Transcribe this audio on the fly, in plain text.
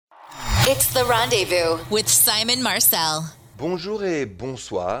It's The Rendezvous with Simon Marcel. Bonjour et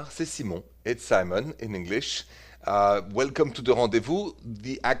bonsoir, c'est Simon. It's Simon in English. Welcome to The Rendezvous.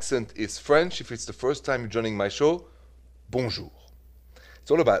 The accent is French. If it's the first time you're joining my show, bonjour.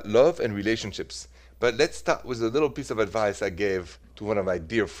 It's all about love and relationships. But let's start with a little piece of advice I gave to one of my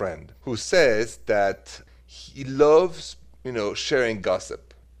dear friends who says that he loves, sharing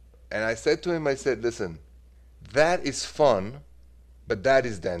gossip. And I said to him, listen, that is fun, but that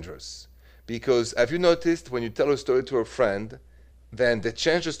is dangerous. Because have you noticed when you tell a story to a friend, then they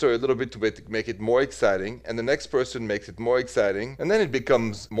change the story a little bit to make it more exciting, and the next person makes it more exciting, and then it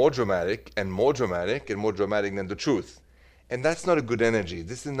becomes more dramatic and more dramatic and more dramatic than the truth. And that's not a good energy.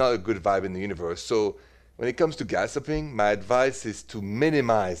 This is not a good vibe in the universe. So when it comes to gossiping, my advice is to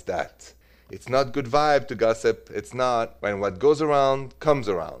minimize that. It's not good vibe to gossip. It's not. When what goes around comes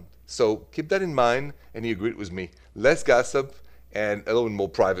around. So keep that in mind, and he agreed with me. Less gossip and a little more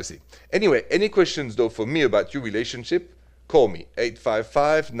privacy. Anyway, any questions though for me about your relationship, call me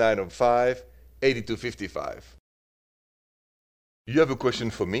 855-905-8255. You have a question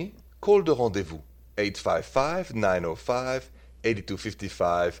for me? Call the rendezvous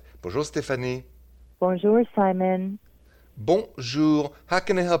 855-905-8255. Bonjour Stéphanie. Bonjour Simon. Bonjour. How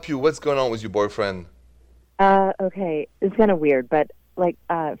can I help you? What's going on with your boyfriend? Okay, it's kind of weird, but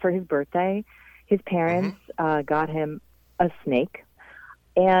for his birthday, his parents got him a snake,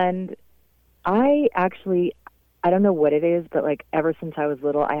 and I don't know what it is, but ever since I was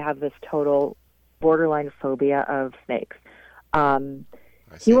little, I have this total borderline phobia of snakes.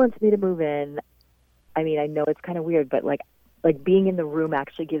 He wants me to move in. I mean, I know it's kind of weird, but being in the room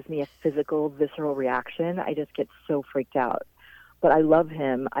actually gives me a physical, visceral reaction. I just get so freaked out. But I love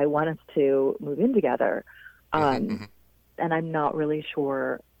him. I want us to move in together. And I'm not really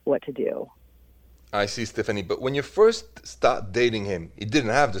sure what to do. I see, Stephanie. But when you first start dating him, he didn't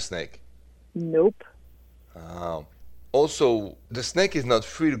have the snake. Nope. Oh. Also, the snake is not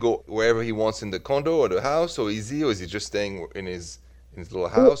free to go wherever he wants in the condo or the house, or is he just staying in his little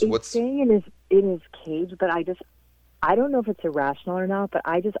house? He's staying in his cage, but I don't know if it's irrational or not, but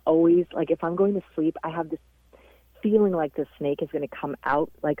I just always, if I'm going to sleep, I have this feeling like the snake is going to come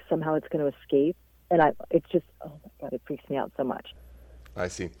out, somehow it's going to escape. And it's just, oh my God, it freaks me out so much. I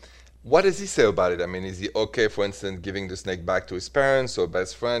see. What does he say about it? I mean, is he okay, for instance, giving the snake back to his parents or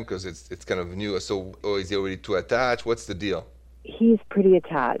best friend because it's kind of new? So, or is he already too attached? What's the deal? He's pretty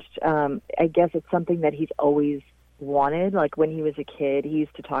attached. I guess it's something that he's always wanted. When he was a kid, he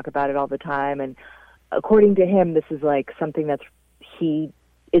used to talk about it all the time. And according to him, this is something that he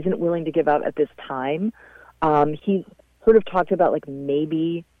isn't willing to give up at this time. He sort of talked about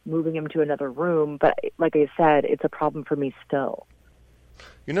maybe moving him to another room, but like I said, it's a problem for me still.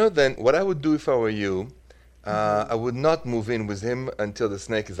 Then what I would do if I were you, I would not move in with him until the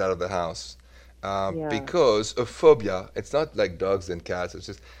snake is out of the house. Because a phobia, it's not like dogs and cats, it's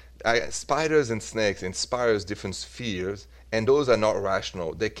just spiders and snakes inspires different fears, and those are not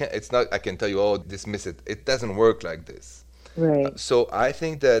rational. It's not, I can tell you, dismiss it. It doesn't work like this. Right. So I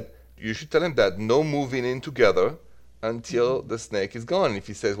think that you should tell him that no moving in together until the snake is gone. And if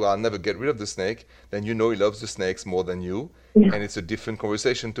he says, well, I'll never get rid of the snake, then he loves the snakes more than you, and it's a different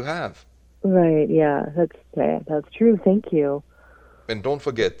conversation to have. Right, yeah, that's true. Thank you. And don't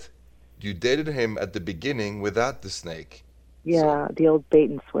forget, you dated him at the beginning without the snake. Yeah, the old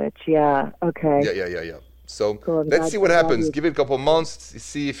bait and switch. Yeah, okay. Yeah. So cool. Let's see what happens. Give it a couple months,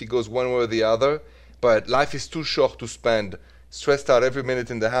 see if he goes one way or the other. But life is too short to spend stressed out every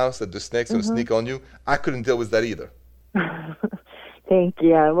minute in the house that the snake's going to sneak on you. I couldn't deal with that either. Thank you.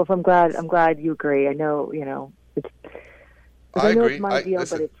 Yeah, well, I'm glad you agree. I know, it's. I know agree. It's my deal,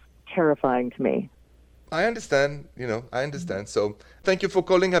 listen, but it's terrifying to me. I understand. I understand. So thank you for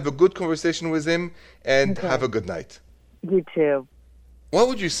calling. Have a good conversation with him, and have a good night. You too. What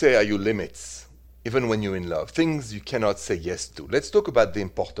would you say are your limits, even when you're in love? Things you cannot say yes to. Let's talk about the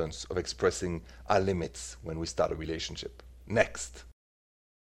importance of expressing our limits when we start a relationship. Next.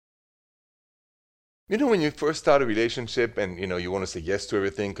 When you first start a relationship and, you want to say yes to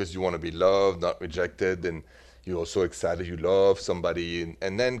everything because you want to be loved, not rejected, and you're also excited you love somebody.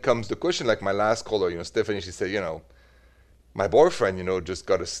 And then comes the question, like my last caller, Stephanie, she said, my boyfriend, just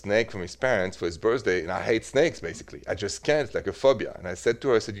got a snake from his parents for his birthday, and I hate snakes, basically. I just can't. It's like a phobia. And I said to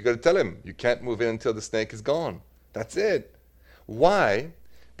her, you got to tell him, you can't move in until the snake is gone. That's it. Why?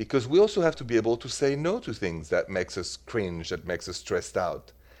 Because we also have to be able to say no to things that makes us cringe, that makes us stressed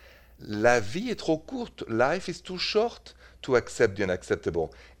out. La vie est trop courte. Life is too short to accept the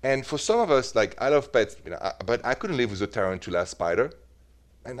unacceptable. And for some of us, I love pets, but I couldn't live with a tarantula spider.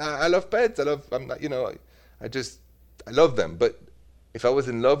 And I love pets. I love them. But if I was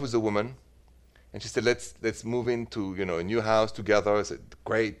in love with a woman and she said, let's move into, a new house together, I said,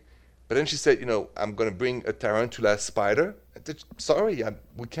 great. But then she said, I'm going to bring a tarantula spider. I said, sorry,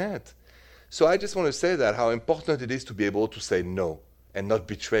 we can't. So I just want to say that how important it is to be able to say no and not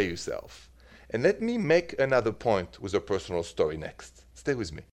betray yourself. And let me make another point with a personal story next. Stay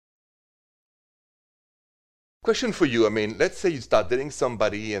with me. Question for you. Let's say you start dating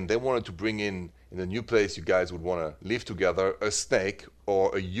somebody and they wanted to bring in a new place you guys would want to live together, a snake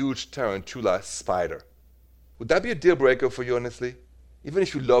or a huge tarantula spider. Would that be a deal breaker for you, honestly? Even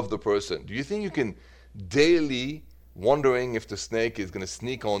if you love the person, do you think you can daily wondering if the snake is going to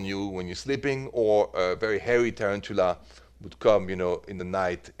sneak on you when you're sleeping, or a very hairy tarantula would come, in the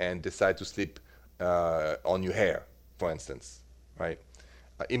night and decide to sleep on your hair, for instance, right?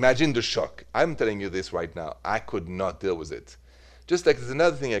 Imagine the shock. I'm telling you this right now. I could not deal with it. Just like there's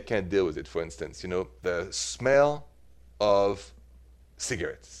another thing I can't deal with it, for instance, the smell of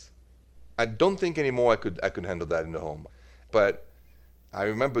cigarettes. I don't think anymore I could handle that in the home. But I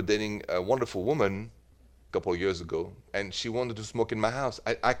remember dating a wonderful woman a couple of years ago, and she wanted to smoke in my house.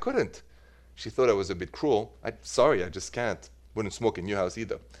 I couldn't. She thought I was a bit cruel. Sorry, I just can't. Wouldn't smoke in your house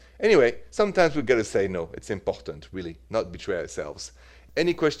either. Anyway, sometimes we've got to say no. It's important, really, not betray ourselves.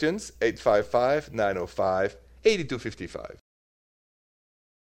 Any questions? 855-905-8255.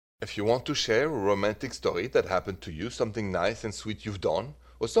 If you want to share a romantic story that happened to you, something nice and sweet you've done,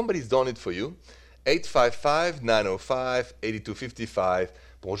 or somebody's done it for you, 855-905-8255.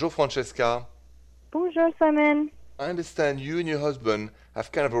 Bonjour, Francesca. Bonjour, Simon. I understand you and your husband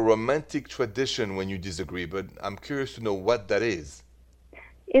have kind of a romantic tradition when you disagree, but I'm curious to know what that is.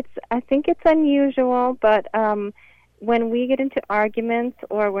 I think it's unusual, but when we get into arguments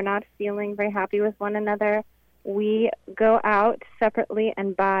or we're not feeling very happy with one another, we go out separately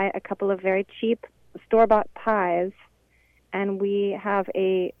and buy a couple of very cheap store-bought pies, and we have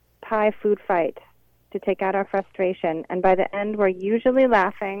a pie food fight to take out our frustration. And by the end, we're usually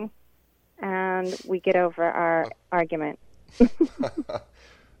laughing, and we get over our argument.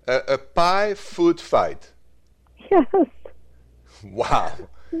 A pie food fight? Yes. Wow.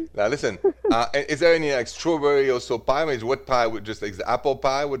 Now listen, is there any strawberry or so pie? What pie would just like the apple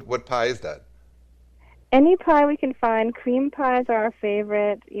pie? What pie is that? Any pie we can find. Cream pies are our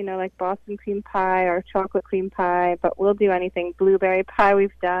favorite, like Boston cream pie or chocolate cream pie, but we'll do anything. Blueberry pie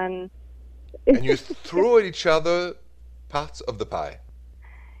we've done. And you throw at each other parts of the pie?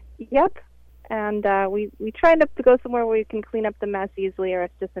 Yep. And we try to go somewhere where we can clean up the mess easily, or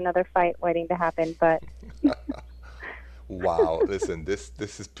it's just another fight waiting to happen. But wow, listen, this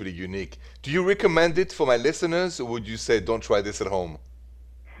is pretty unique. Do you recommend it for my listeners, or would you say don't try this at home?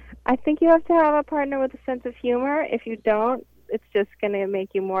 I think you have to have a partner with a sense of humor. If you don't, it's just going to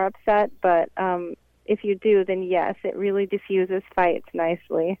make you more upset. But if you do, then yes, it really diffuses fights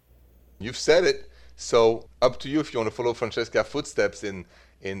nicely. You've said it. So up to you if you want to follow Francesca's footsteps in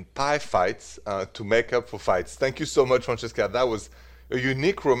pie fights to make up for fights. Thank you so much, Francesca. That was a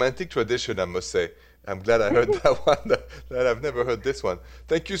unique romantic tradition, I must say. I'm glad I heard that one, that I've never heard this one.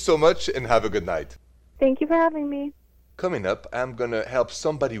 Thank you so much, and have a good night. Thank you for having me. Coming up, I'm going to help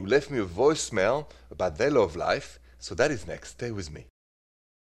somebody who left me a voicemail about their love life. So that is next. Stay with me.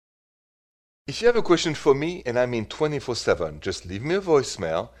 If you have a question for me, and I mean 24/7, just leave me a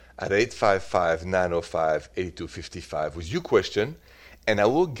voicemail at 855-905-8255 with your question, and I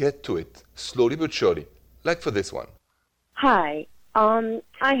will get to it slowly but surely, like for this one. Hi, I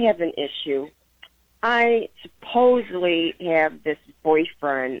have an issue. I supposedly have this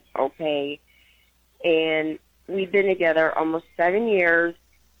boyfriend, okay, and we've been together almost 7 years,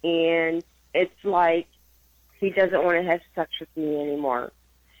 and it's like he doesn't want to have sex with me anymore.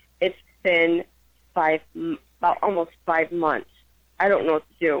 It's been almost 5 months. I don't know what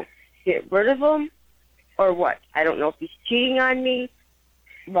to do. Get rid of him or what? I don't know if he's cheating on me,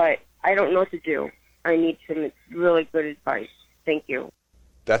 but I don't know what to do. I need some really good advice. Thank you.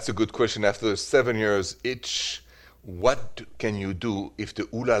 That's a good question. After 7 years each, what can you do if the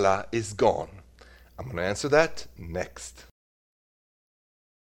ooh la la is gone? I'm going to answer that next.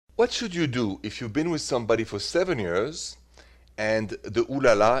 What should you do if you've been with somebody for 7 years and the ooh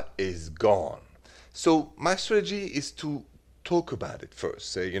la la is gone? So my strategy is to talk about it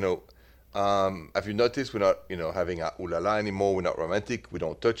first. Say, have you noticed we're not, having a ooh la la anymore? We're not romantic. We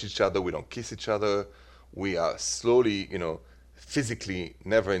don't touch each other. We don't kiss each other. We are slowly, physically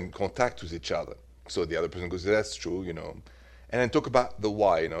never in contact with each other. So the other person goes, that's true, And then talk about the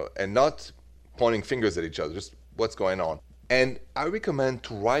why, and not pointing fingers at each other, just what's going on. And I recommend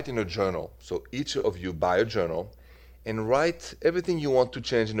to write in a journal. So each of you buy a journal and write everything you want to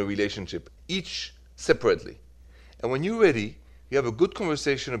change in a relationship, each separately. And when you're ready You have a good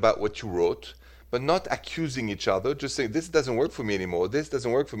conversation about what you wrote, but not accusing each other, just saying, this doesn't work for me anymore, this doesn't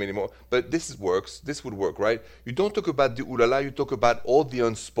work for me anymore, but this works, this would work, right? You don't talk about the ooh la la, you talk about all the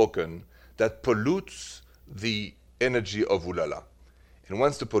unspoken that pollutes the energy of ooh la la. And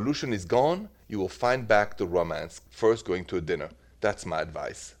once the pollution is gone, you will find back the romance, first going to a dinner. That's my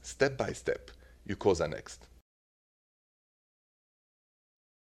advice, step by step. Your calls are next.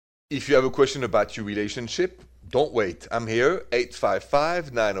 If you have a question about your relationship, don't wait. I'm here,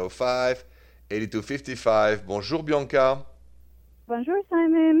 855-905-8255. Bonjour, Bianca. Bonjour,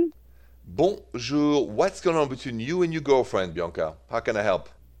 Simon. Bonjour. What's going on between you and your girlfriend, Bianca? How can I help?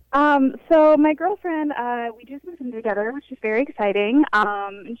 So my girlfriend, we just moved in together, which is very exciting.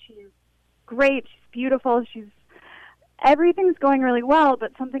 And she's great. She's beautiful. Everything's going really well,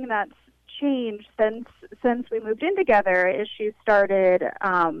 but something that's changed since we moved in together is she started,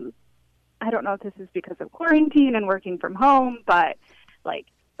 I don't know if this is because of quarantine and working from home, but like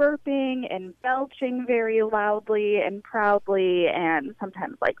burping and belching very loudly and proudly, and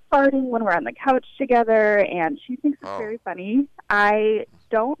sometimes like farting when we're on the couch together, and she thinks it's very funny. I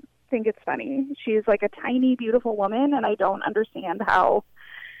don't think it's funny. She's like a tiny, beautiful woman, and I don't understand how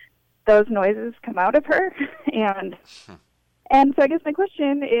those noises come out of her. And so I guess my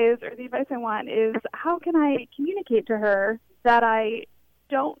question is, or the advice I want is, how can I communicate to her that I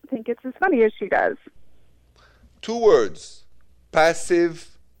don't think it's as funny as she does? 2 words: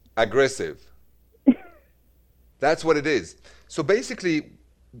 passive aggressive. That's what it is. So basically,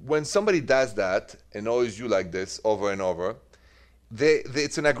 when somebody does that, annoys you like this over and over,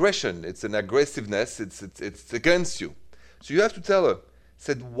 it's an aggression, it's an aggressiveness, it's against you. So you have to tell her,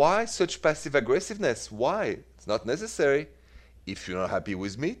 said, why such passive aggressiveness? Why? It's not necessary. If you're not happy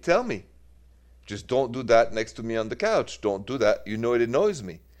with me, tell me. Just don't do that next to me on the couch. Don't do that. You know it annoys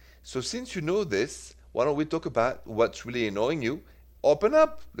me. So since you know this, why don't we talk about what's really annoying you? Open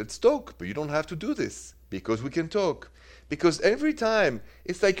up. Let's talk. But you don't have to do this, because we can talk. Because every time,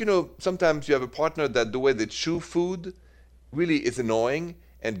 it's like, sometimes you have a partner that the way they chew food really is annoying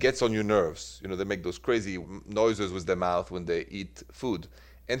and gets on your nerves. They make those crazy noises with their mouth when they eat food.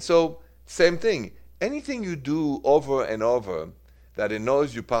 And so, same thing. Anything you do over and over that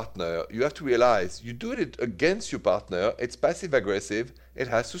annoys your partner, you have to realize you do it against your partner. It's passive aggressive. It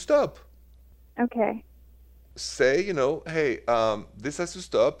has to stop. Okay. Say, hey, this has to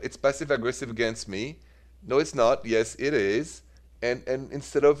stop. It's passive aggressive against me. No, it's not. Yes, it is. And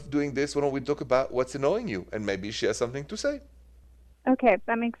instead of doing this, why don't we talk about what's annoying you? And maybe she has something to say. Okay,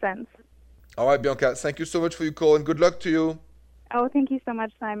 that makes sense. All right, Bianca, thank you so much for your call, and good luck to you. Oh, thank you so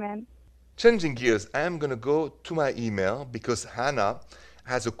much, Simon. Changing gears, I'm going to go to my email because Hannah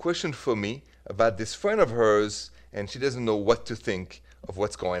has a question for me about this friend of hers, and she doesn't know what to think of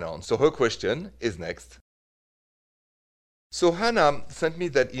what's going on. So her question is next. So Hannah sent me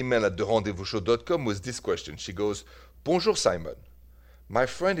that email at therendezvousshow.com with this question. She goes, Bonjour, Simon. My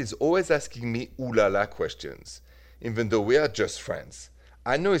friend is always asking me ooh la la questions, even though we are just friends.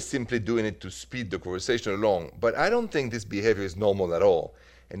 I know he's simply doing it to speed the conversation along, but I don't think this behavior is normal at all,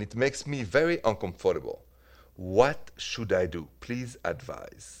 and it makes me very uncomfortable. What should I do? Please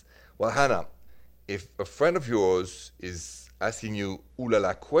advise. Well, Hannah, if a friend of yours is asking you ooh la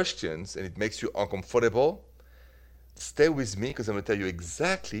la questions and it makes you uncomfortable, stay with me because I'm going to tell you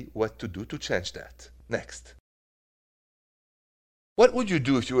exactly what to do to change that. Next. What would you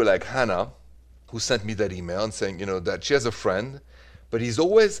do if you were like Hannah, who sent me that email and saying, that she has a friend, but he's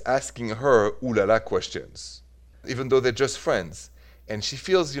always asking her ooh la la questions, even though they're just friends. And she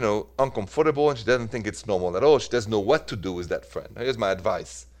feels, uncomfortable, and she doesn't think it's normal at all. She doesn't know what to do with that friend. Here's my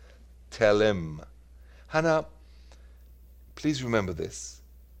advice. Tell him. Hannah, please remember this.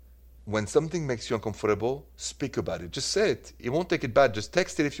 When something makes you uncomfortable, speak about it. Just say it. It won't take it bad. Just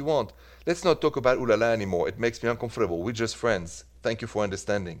text it if you want. Let's not talk about ooh la la anymore. It makes me uncomfortable. We're just friends. Thank you for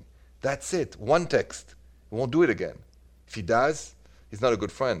understanding. That's it. One text. We won't do it again. If he does, he's not a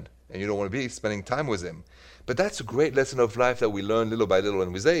good friend, and you don't want to be spending time with him. But that's a great lesson of life that we learn little by little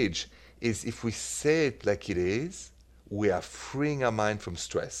and with age, is if we say it like it is, we are freeing our mind from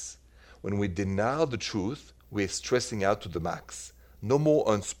stress. When we deny the truth, we're stressing out to the max. No more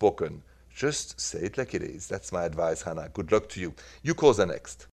unspoken. Just say it like it is. That's my advice, Hannah. Good luck to you. You calls are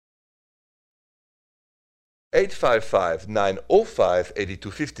next.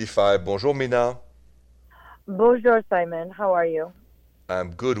 855-905-8255. Bonjour, Mina. Bonjour, Simon. How are you?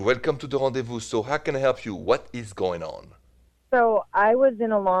 I'm good. Welcome to the rendezvous. So how can I help you? What is going on? So I was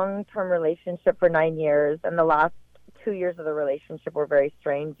in a long-term relationship for 9 years, and the last 2 years of the relationship were very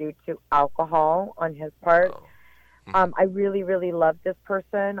strained due to alcohol on his part. Oh. I really, really loved this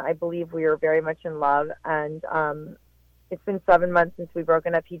person. I believe we were very much in love, and It's been 7 months since we've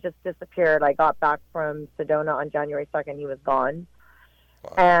broken up. He just disappeared. I got back from Sedona on January 2nd. He was gone.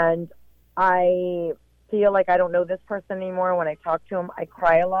 Wow. And I feel like I don't know this person anymore. When I talk to him, I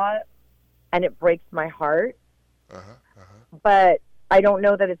cry a lot, and it breaks my heart. But I don't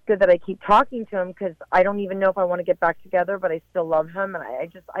know that it's good that I keep talking to him, because I don't even know if I want to get back together, but I still love him. And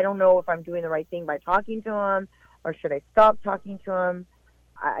I don't know if I'm doing the right thing by talking to him, or should I stop talking to him?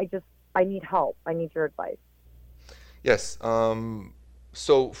 I need help. I need your advice. Yes.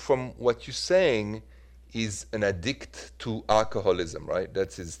 So from what you're saying, he's an addict to alcoholism, right?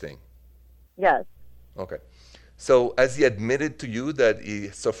 That's his thing. Yes. Okay. So has he admitted to you that he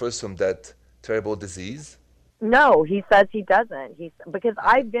suffers from that terrible disease? No, he says he doesn't. Because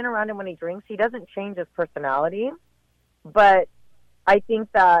I've been around him when he drinks. He doesn't change his personality. But I think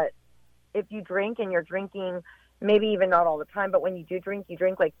that if you drink and you're drinking, maybe even not all the time, but when you do drink, you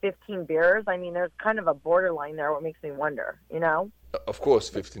drink like 15 beers. I mean, there's kind of a borderline there, what makes me wonder, you know? Of course,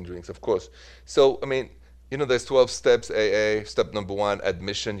 15 drinks, of course. So, I mean, you know, there's 12 steps, AA. Step number 1,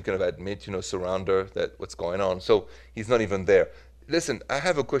 admission. You kind of admit, surrender that what's going on. So he's not even there. Listen, I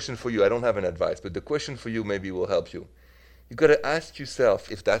have a question for you. I don't have an advice, but the question for you maybe will help you. You got to ask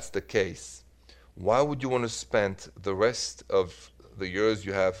yourself, if that's the case, why would you want to spend the rest of the years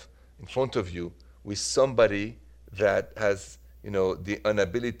you have in front of you with somebody that has, the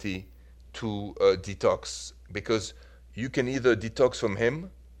inability to detox? Because you can either detox from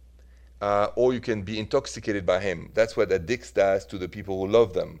him, or you can be intoxicated by him. That's what addicts does to the people who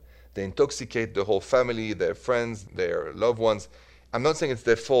love them. They intoxicate the whole family, their friends, their loved ones. I'm not saying it's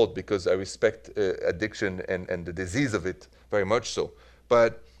their fault, because I respect addiction and the disease of it very much so.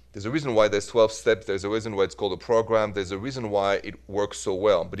 But there's a reason why there's 12 steps. There's a reason why it's called a program. There's a reason why it works so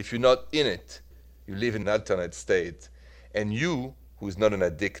well. But if you're not in it, you live in an alternate state. And you, who is not an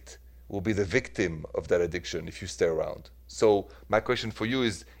addict, will be the victim of that addiction if you stay around. So my question for you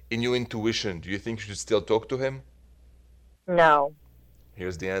is, in your intuition, do you think you should still talk to him? No.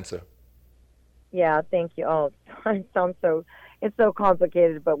 Here's the answer. Yeah, thank you. Oh, it sounds it's so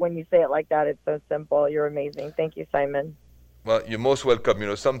complicated, but when you say it like that, it's so simple. You're amazing. Thank you, Simon. Well, you're most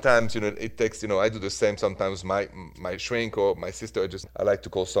welcome. Sometimes, it takes, I do the same sometimes. My shrink or my sister, I like to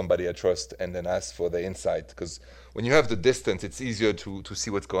call somebody I trust and then ask for the insight. Because when you have the distance, it's easier to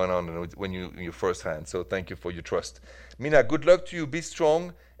see what's going on when you're firsthand. So thank you for your trust. Mina, good luck to you. Be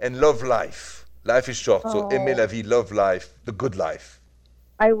strong and love life. Life is short. So aimez la vie, love life, the good life.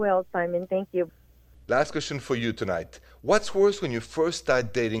 I will, Simon. Thank you. Last question for you tonight. What's worse when you first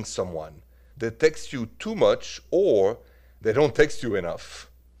start dating someone? They text you too much, or they don't text you enough?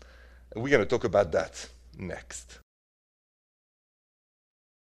 And we're going to talk about that next.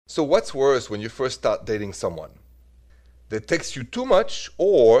 So what's worse when you first start dating someone? They text you too much,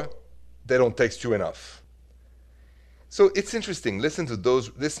 or they don't text you enough? So it's interesting. Listen to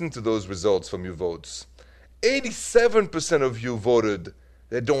those results from your votes. 87% of you voted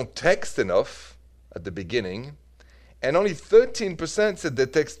they don't text enough at the beginning, and only 13% said they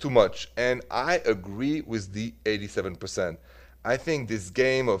text too much. And I agree with the 87%. I think this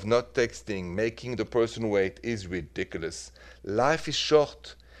game of not texting, making the person wait, is ridiculous. Life is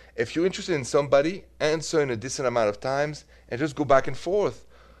short. If you're interested in somebody, answer in a decent amount of times and just go back and forth.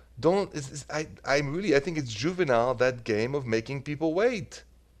 I think it's juvenile, that game of making people wait.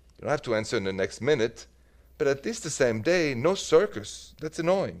 You don't have to answer in the next minute, but at least the same day. No circus. That's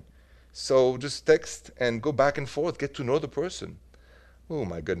annoying. So just text and go back and forth, get to know the person. Oh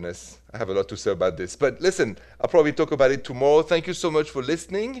my goodness, I have a lot to say about this. But listen, I'll probably talk about it tomorrow. Thank you so much for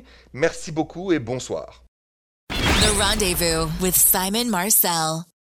listening. Merci beaucoup et bonsoir. The Rendezvous with Simon Marcel.